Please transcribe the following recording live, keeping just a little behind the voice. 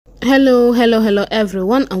Hello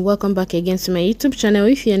everyone, and welcome back again to my YouTube channel.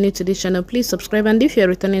 If you are new to this channel, please subscribe, and if you're a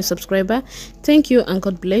returning subscriber, thank you and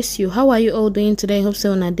God bless you. How are you all doing today? I hope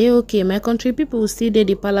so on a day okay. My country people will still do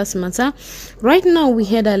the palace matter. Right now we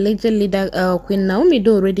heard a alleged leader Queen Naomi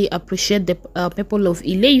do already appreciate the people of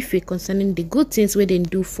Ile-Ife concerning the good things we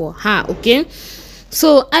didn't do for her. Okay,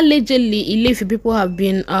 so allegedly Ile-Ife people have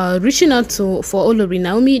been reaching out for olori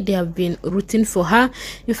Naomi. They have been rooting for her.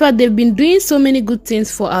 In fact, they've been doing so many good things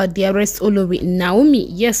for our dearest olori Naomi.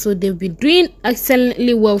 Yes, so they've been doing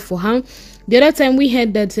excellently well for her. The other time we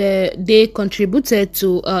heard that they contributed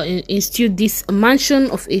to institute this mansion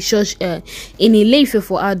of a church in Ile-Ife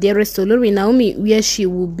for our dearest olori Naomi, where she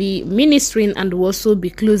will be ministering and will also be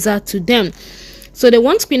closer to them. So they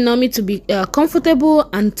want Queen Naomi to be comfortable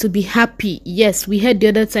and to be happy. Yes, we heard the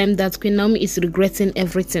other time that Queen Naomi is regretting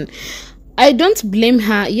everything. I don't blame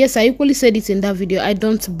her. Yes, I equally said it in that video. I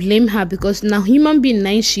don't blame her because now human being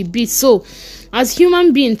nine she be. So as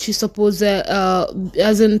human being, she supposed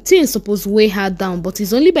as a teen supposed weigh her down, but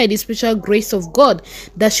it's only by the special grace of God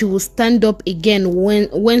that she will stand up again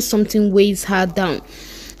when something weighs her down.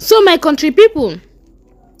 So my country people,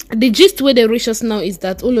 the gist where they reach us now is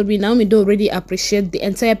that olori Naomi do already appreciate the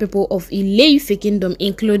entire people of Ile-Ife kingdom,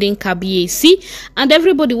 including Kabiyesi and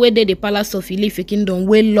everybody where they the palace of Ile-Ife kingdom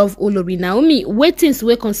will love olori Naomi. Where things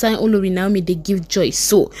where concern olori Naomi, they give joy.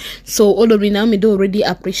 So olori Naomi do already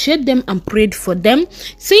appreciate them and prayed for them,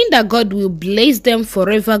 saying that God will bless them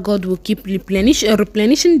forever. God will keep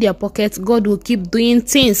replenishing their pockets. God will keep doing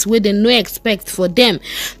things where they no expect for them,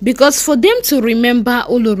 because for them to remember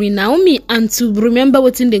olori Naomi and to remember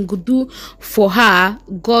what in the could do for her,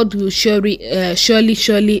 God will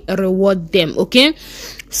surely reward them. Okay,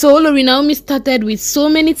 so olori Naomi started with so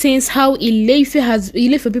many things. How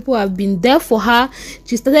Ile-Ife people have been there for her.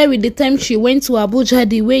 She started with the time she went to Abuja,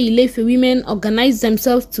 the way Ile-Ife women organized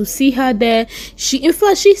themselves to see her there. In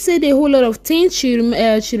fact she said a whole lot of things. She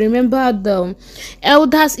remembered the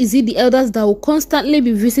elders. Is it the elders that will constantly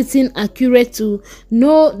be visiting Akure to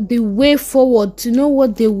know the way forward, to know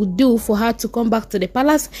what they would do for her to come back to the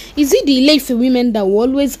palace? Is it the Ile-Ife women that will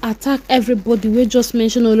always attack everybody? We just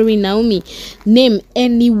mentioned olori Naomi name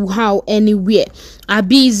anyhow, anywhere.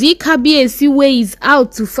 Abizi Kabiyesi way is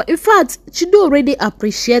out to in fact she do already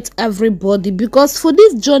appreciate everybody, because for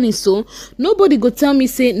this journey, so nobody go tell me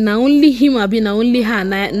say na only him abi na only her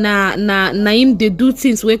na him they do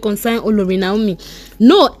things where concern olori Naomi.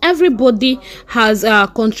 No, everybody has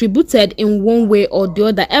contributed in one way or the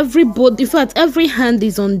other. Everybody, in fact, every hand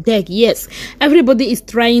is on deck. Yes, everybody is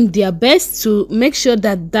trying their best to make sure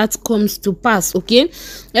that that comes to pass. Okay,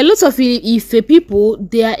 a lot of Ife people,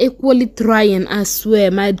 they are equally trying. I swear,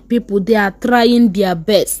 my people, they are trying their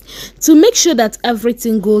best to make sure that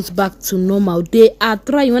everything goes back to normal. They are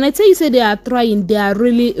trying. When I tell you say they are trying, they are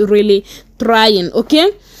really trying.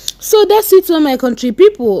 Okay, so that's it for my country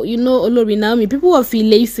people. You know, olori Naomi, people of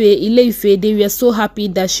Ile-Ife, they were so happy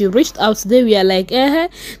that she reached out. They were like,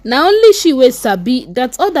 now only she was sabi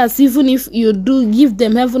that others, even if you do give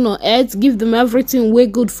them heaven or earth, give them everything way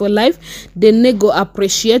good for life, they go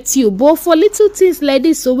appreciate you. But for little things like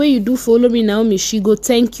this, so when you do for olori Naomi, she go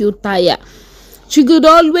thank you tire. She could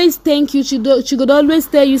always thank you. She could always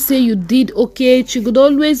tell you, say you did okay. She could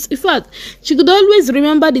always, in fact, she could always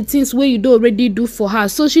remember the things where you do already do for her.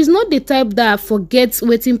 So she's not the type that forgets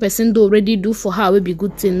what person do already do for her will be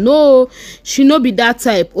good thing. No, she no be that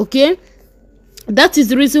type. Okay. That is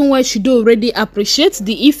the reason why she do already appreciate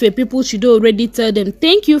the Ife people. She do already tell them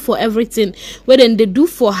thank you for everything what then they do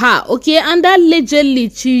for her. Okay, and that allegedly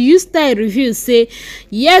she used that review say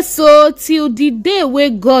yes, so till the day where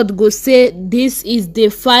God go say this is the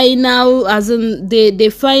final, as in the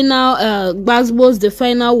final buzzwords, the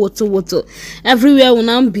final water everywhere will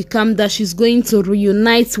now become that she's going to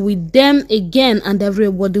reunite with them again, and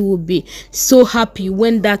everybody will be so happy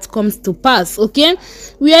when that comes to pass. Okay,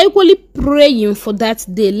 we are equally praying for that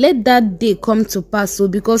day. Let that day come to pass, so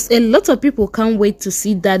because a lot of people can't wait to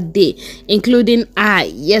see that day, including I.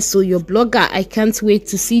 Yes, so your blogger, I can't wait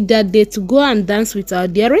to see that day, to go and dance with our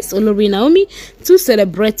dearest olori Naomi, to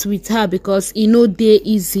celebrate with her, because you know they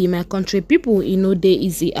easy, my country people, you know they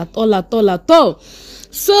easy at all.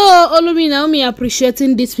 So olori Naomi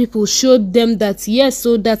appreciating these people showed them that yes,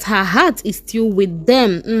 so that her heart is still with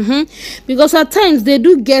them. Because at times they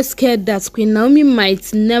do get scared that Queen Naomi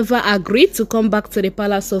might never agree to come back to the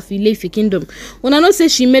palace of Ile-Ife kingdom. When I know say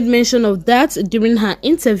she made mention of that during her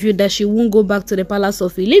interview, that she won't go back to the palace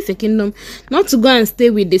of Ile-Ife kingdom, not to go and stay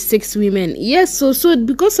with the 6 women. Yes, so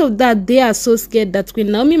because of that, they are so scared that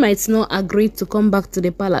Queen Naomi might not agree to come back to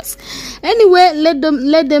the palace. Anyway, let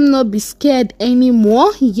them not be scared anymore.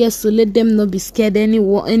 anymore. Yes, so let them not be scared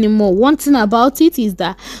anymore. One thing about it is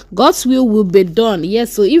that God's will be done.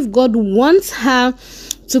 Yes, so if God wants her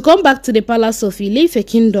to come back to the palace of Ile-Ife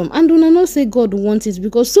kingdom, and do not say God wants it,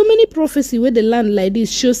 because so many prophecy where the land like this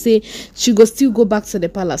show say she go still go back to the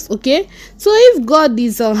palace. Okay, so if God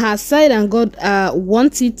is on her side and God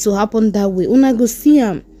wants it to happen that way, una go see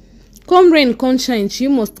him. Come rain, come shine, she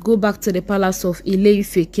must go back to the palace of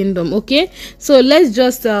Ile-Ife kingdom. Okay, so let's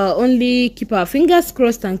just only keep our fingers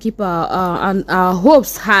crossed and keep our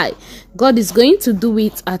hopes high. God is going to do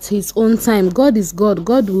it at his own time. God is God.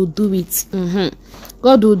 God will do it.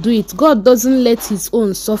 God will do it. God doesn't let his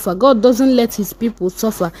own suffer. God doesn't let his people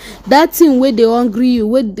suffer. That thing where they hungry you,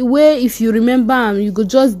 where if you remember you go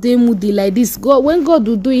just dey moody like this. God, when God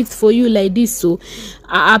will do it for you like this, so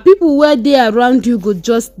people where they around you go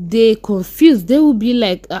just they confused. They will be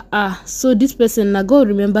like, so this person, now God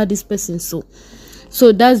remember this person, so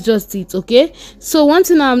that's just it. Okay, so one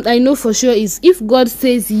thing I know for sure is if God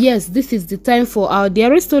says yes, this is the time for our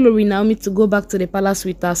dearest Olori Naomi to go back to the palace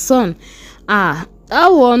with her son, that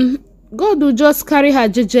one, God will just carry her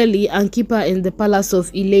jejely and keep her in the palace of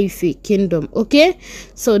Ile-Ife kingdom. Okay,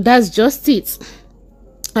 so that's just it.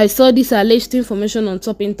 I saw this alleged information on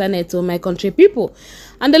top internet, my country people,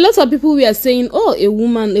 and a lot of people were saying, oh, a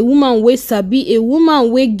woman wey sabi, a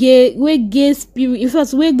woman wey get spirit, in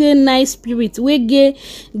fact wey get nice spirit, wey get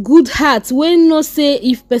good heart, wey know say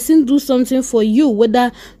if person do something for you,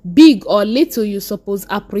 whether big or little, you suppose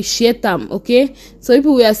appreciate them. Okay, so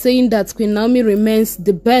people were saying that Queen Naomi remains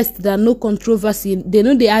the best, that no controversy, they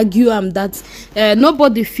know they argue that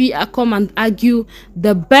nobody fear come and argue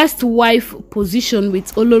the best wife position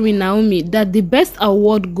with Olori Naomi, that the best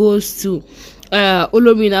award goes to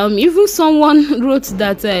Olori Naomi. Even someone wrote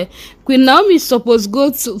that Queen Naomi is supposed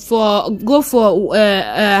go for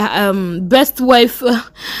best wife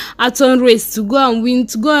aton race to go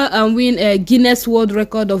and win a Guinness World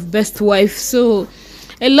Record of best wife. So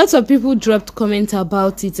a lot of people dropped comments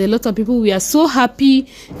about it. A lot of people were so happy.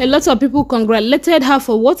 A lot of people congratulated her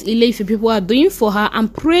for what Ile-Ife people are doing for her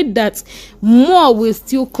and prayed that more will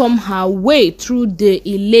still come her way through the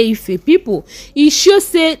Ile-Ife people. It shows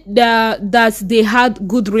say that they had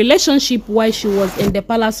good relationship while she was in the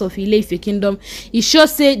palace of Ile-Ife kingdom. It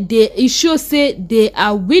shows say they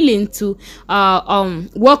are willing to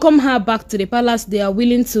welcome her back to the palace. They are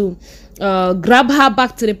willing to grab her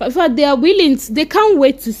back to the palace. In fact, they are willing. They can't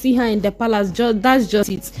wait to see her in the palace. That's just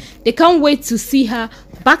it. They can't wait to see her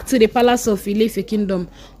back to the palace of Ile-Ife kingdom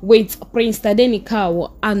with Prince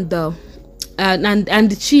Tadenikawo and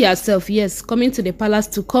she herself, yes, coming to the palace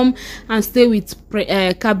to come and stay with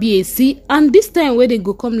Kabiyesi. And this time where they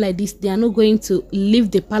go come like this, they are not going to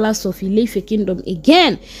leave the palace of Ile-Ife kingdom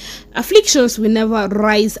again. Afflictions will never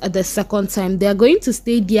rise at the second time. They are going to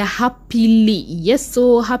stay there happily. Yes,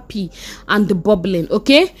 so happy and bubbling.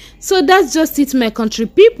 Okay, so that's just it, my country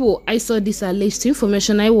people. I saw this alleged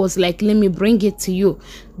information. I was like, let me bring it to you.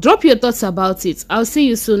 Drop your thoughts about it. I'll see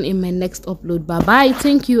you soon in my next upload. Bye bye.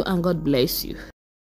 Thank you and God bless you.